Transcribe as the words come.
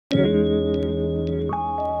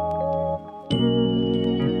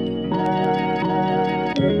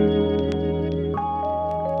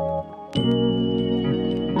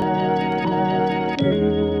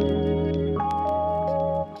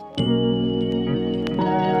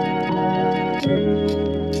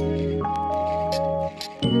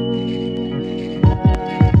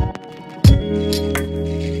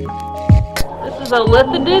is a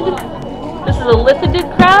lithidid. This is a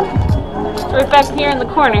lithidid crab. It's right back here in the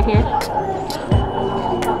corner here.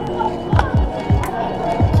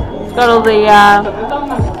 It's got all the,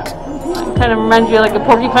 kind of reminds you like a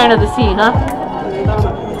porcupine of the sea, huh?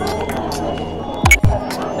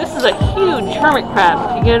 This is a huge hermit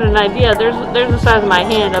crab. To get an idea, there's the size of my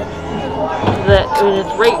hand up. I mean,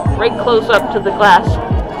 it's right close up to the glass.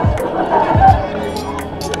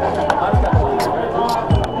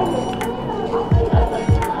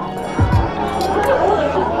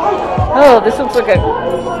 Oh, this looks like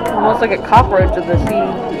almost like a cockroach of the sea.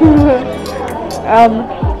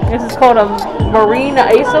 This is called a marine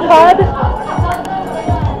isopod.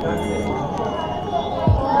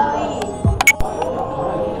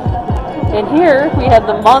 And here we have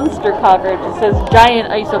the monster cockroach. It says giant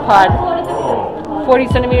isopod, 40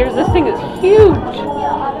 centimeters. This thing is huge.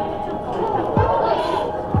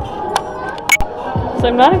 So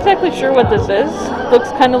I'm not exactly sure what this is. Looks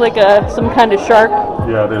kind of like some kind of shark.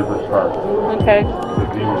 Yeah, it is a shark. Okay. It's a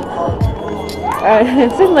demon shark.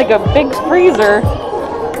 It's in like a big freezer.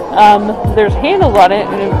 There's handles on it,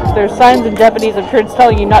 and there's signs in Japanese. I'm sure it's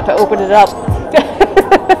telling you not to open it up.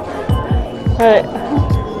 But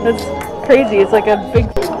that's crazy. It's like a big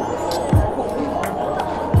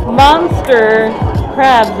monster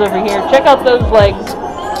crabs over here. Check out those legs.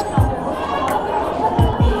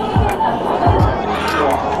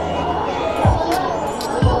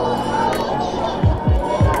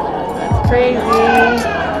 That's crazy.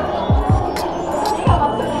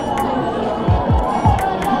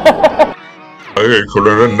 I could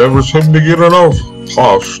never seem to get enough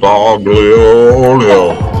pasta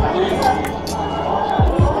aglio.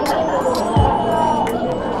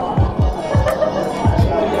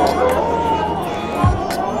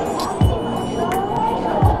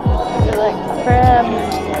 You like crab?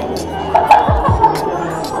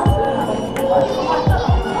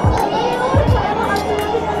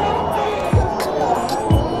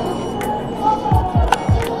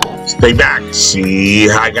 Stay back, see?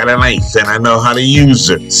 I got a knife and I know how to use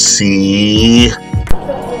it, see?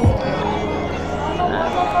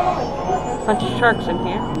 Bunch of sharks in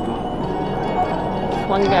here. This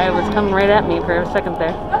one guy was coming right at me for a second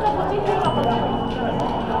there.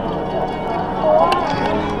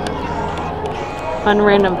 Fun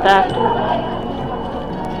random fact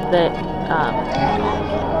that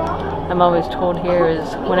I'm always told here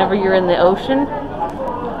is whenever you're in the ocean,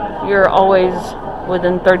 you're always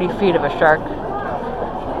within 30 feet of a shark.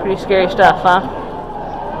 Pretty scary stuff, huh?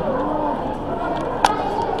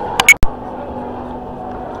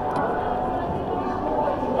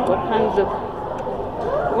 What kinds of...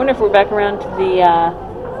 I wonder if we're back around to the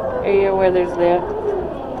area where there's the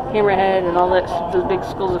hammerhead and all that, those big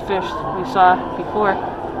schools of fish we saw before.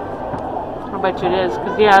 I bet you it is,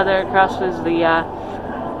 because yeah, there across is the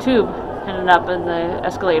tube ending up in the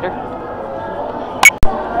escalator.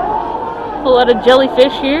 A lot of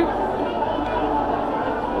jellyfish here.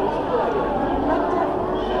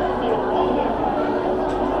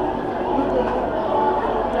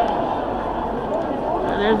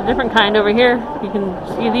 And there's a different kind over here. You can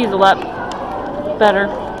see these a lot better.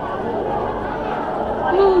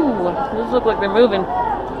 Ooh, those look like they're moving.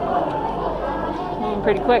 Moving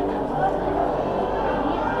pretty quick.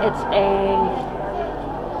 It's a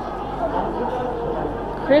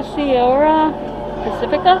Chrysiora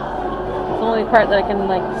pacifica. It's the only part that I can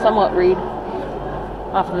like somewhat read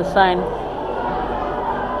off of the sign.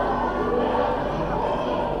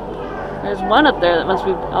 There's one up there that must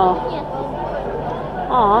be, oh.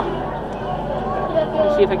 Aw.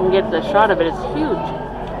 Let's see if I can get the shot of it. It's huge.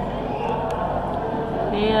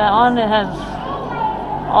 Yeah, on it has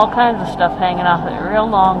all kinds of stuff hanging off it. Real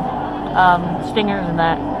long stingers and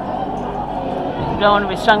that. You don't want to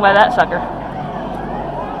be stung by that sucker.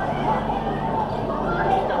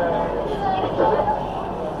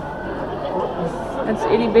 It's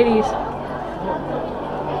itty bitties.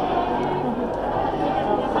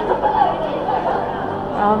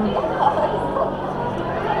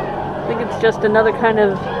 I think it's just another kind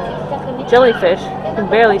of jellyfish. You can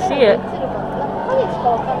barely see it.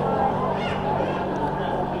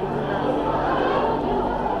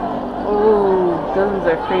 Ooh, those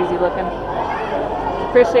are crazy looking.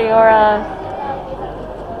 Chrysiora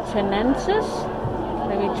chinensis?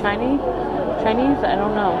 Maybe Chinese? I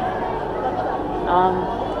don't know.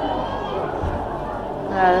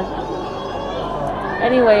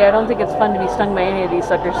 Anyway, I don't think it's fun to be stung by any of these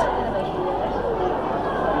suckers.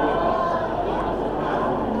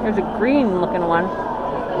 There's a green looking one.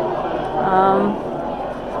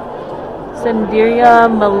 Senderia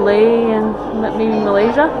Malay and maybe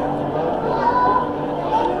Malaysia.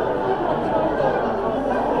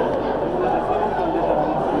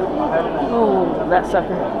 that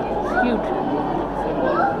sucker. It's huge.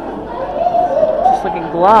 Just like a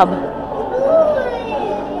glob.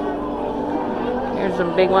 Here's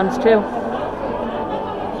some big ones too.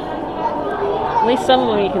 At least some of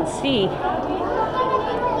them you can see.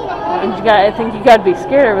 And I think you gotta be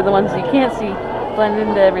scared of the ones you can't see. Blend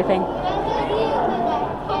into everything.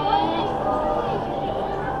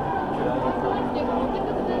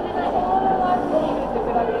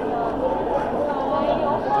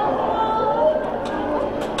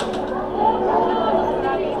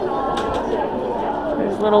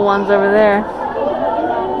 There's little ones over there.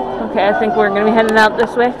 Okay, I think we're going to be heading out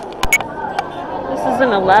this way. This is in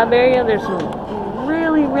a lab area. There's some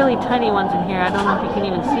really, really tiny ones in here. I don't know if you can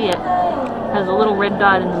even see it. It has a little red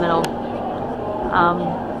dot in the middle.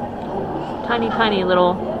 Tiny, tiny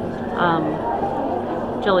little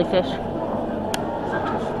jellyfish.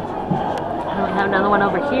 And we have another one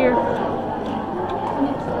over here.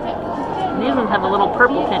 And these ones have a little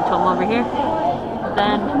purple tint to them over here.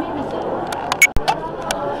 Then,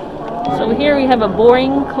 so here we have a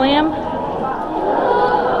boring clam.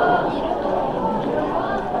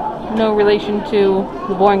 No relation to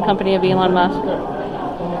the Boring Company of Elon Musk.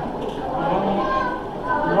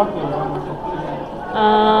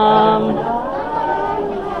 I'm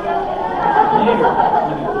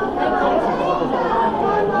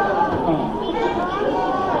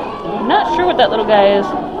not sure what that little guy is.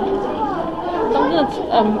 Something that's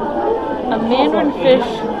a mandarin fish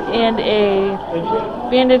and a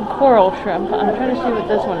banded coral shrimp. I'm trying to see what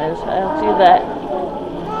this one is. I don't see that.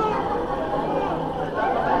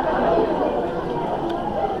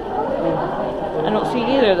 I don't see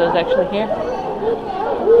either of those actually here.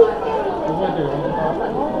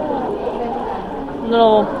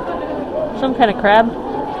 Little, some kind of crab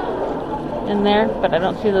in there, but I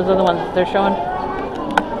don't see those other ones that they're showing.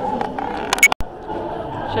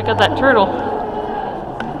 Check out that turtle.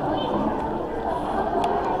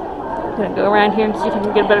 I'm gonna go around here and see if I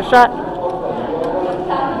can get a better shot.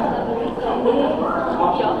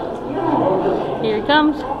 Here he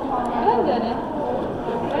comes.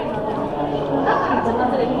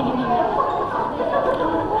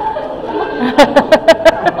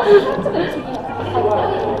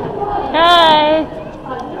 Hi.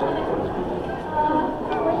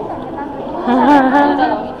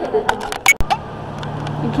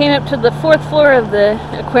 We came up to the 4th floor of the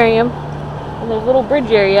aquarium, and there's a little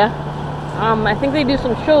bridge area. I think they do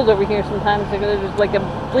some shows over here sometimes. There's like a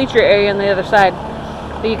bleacher area on the other side,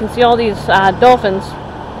 but you can see all these dolphins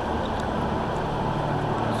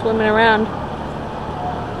swimming around.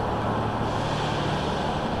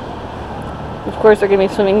 Of course they're going to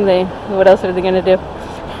be swimming. What else are they going to do?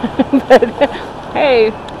 But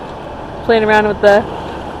hey, playing around with the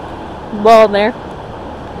ball there.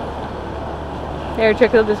 Here,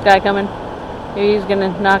 check out this guy coming. Maybe he's going to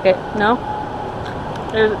knock it. No?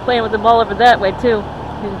 They're playing with the ball over that way too.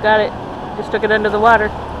 He's got it. Just took it under the water.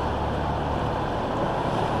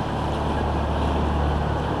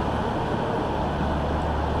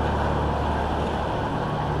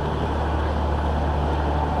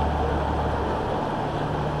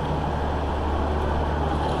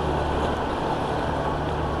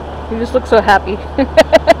 You just look so happy.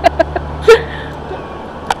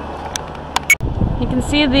 You can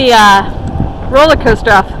see the roller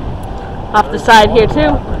coaster off the side here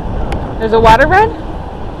too. There's a water ride.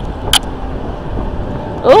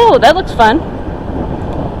 Oh, that looks fun.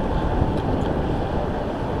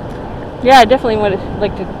 Yeah, I definitely would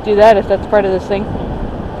like to do that if that's part of this thing.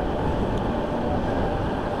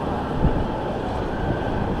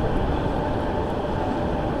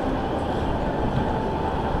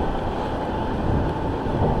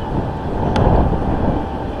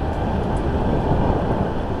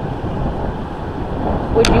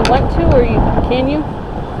 Would you want to, or can you?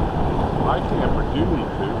 I can, but you need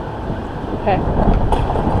to. Okay.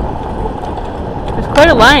 There's quite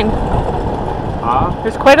a line. Huh?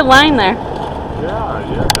 There's quite a line there.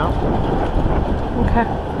 Yeah, definitely. Okay.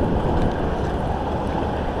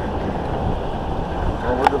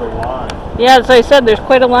 Oh, look at the line. Yeah, as I said, there's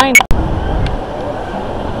quite a line.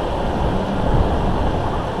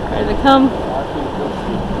 There they come.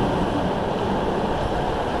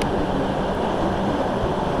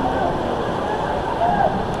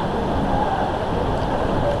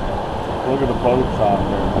 Look at the boats out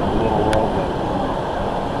there, the little rowboat.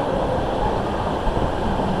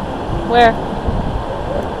 Where? Yeah,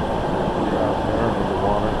 there with the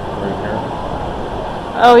water, right here.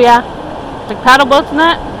 Oh yeah, like paddle boats and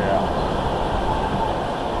that? Yeah.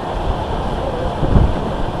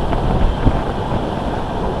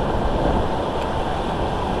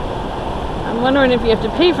 I'm wondering wondering if you have to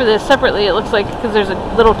pay for this separately. It looks like, because there's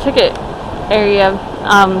a little ticket area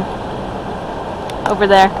over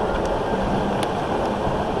there.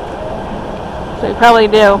 So you probably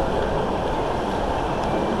do.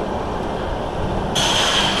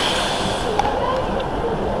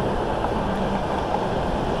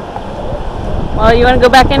 Well, you want to go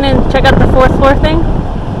back in and check out the 4th floor thing?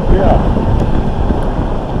 Yeah.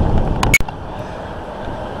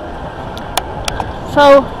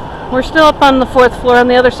 So, we're still up on the 4th floor on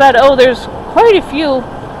the other side. Oh, there's quite a few.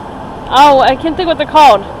 Oh, I can't think what they're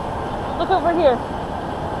called. Look over here.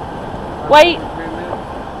 White.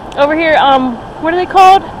 Over here, what are they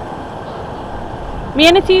called?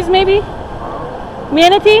 Manatees, maybe?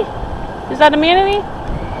 Manatee? Is that a manatee?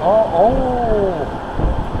 Oh.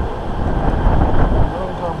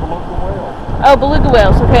 Oh, beluga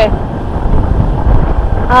whales, okay.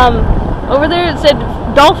 Over there it said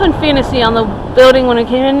Dolphin Fantasy on the building when it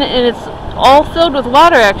came in, and it's all filled with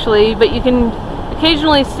water actually, but you can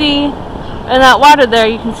occasionally see in that water there,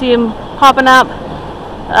 you can see them popping up,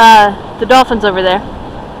 the dolphins over there.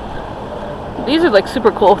 These are like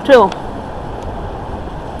super cool too.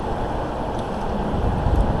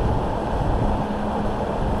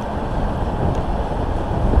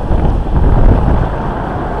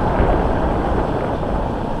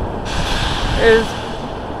 There's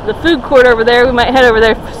the food court over there. We might head over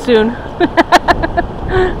there soon.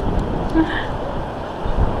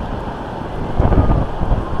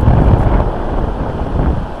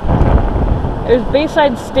 There's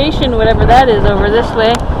Bayside Station, whatever that is, over this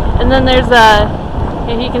way. And then there's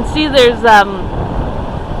and you can see there's a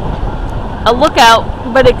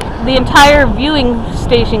lookout, but the entire viewing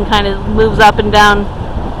station kind of moves up and down.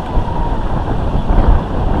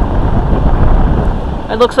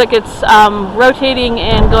 It looks like it's rotating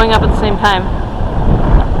and going up at the same time.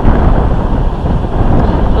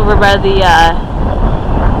 Over by the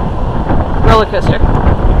roller coaster.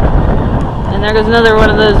 And there goes another one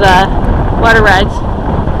of those water rides. So,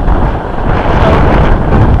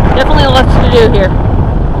 definitely lots to do here.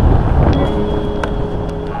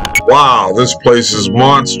 Wow, this place is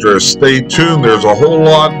monstrous. Stay tuned, there's a whole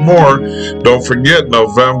lot more. Don't forget,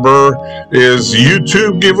 November is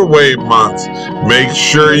YouTube giveaway month. Make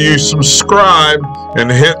sure you subscribe and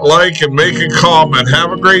hit like and make a comment.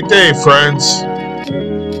 Have a great day, friends.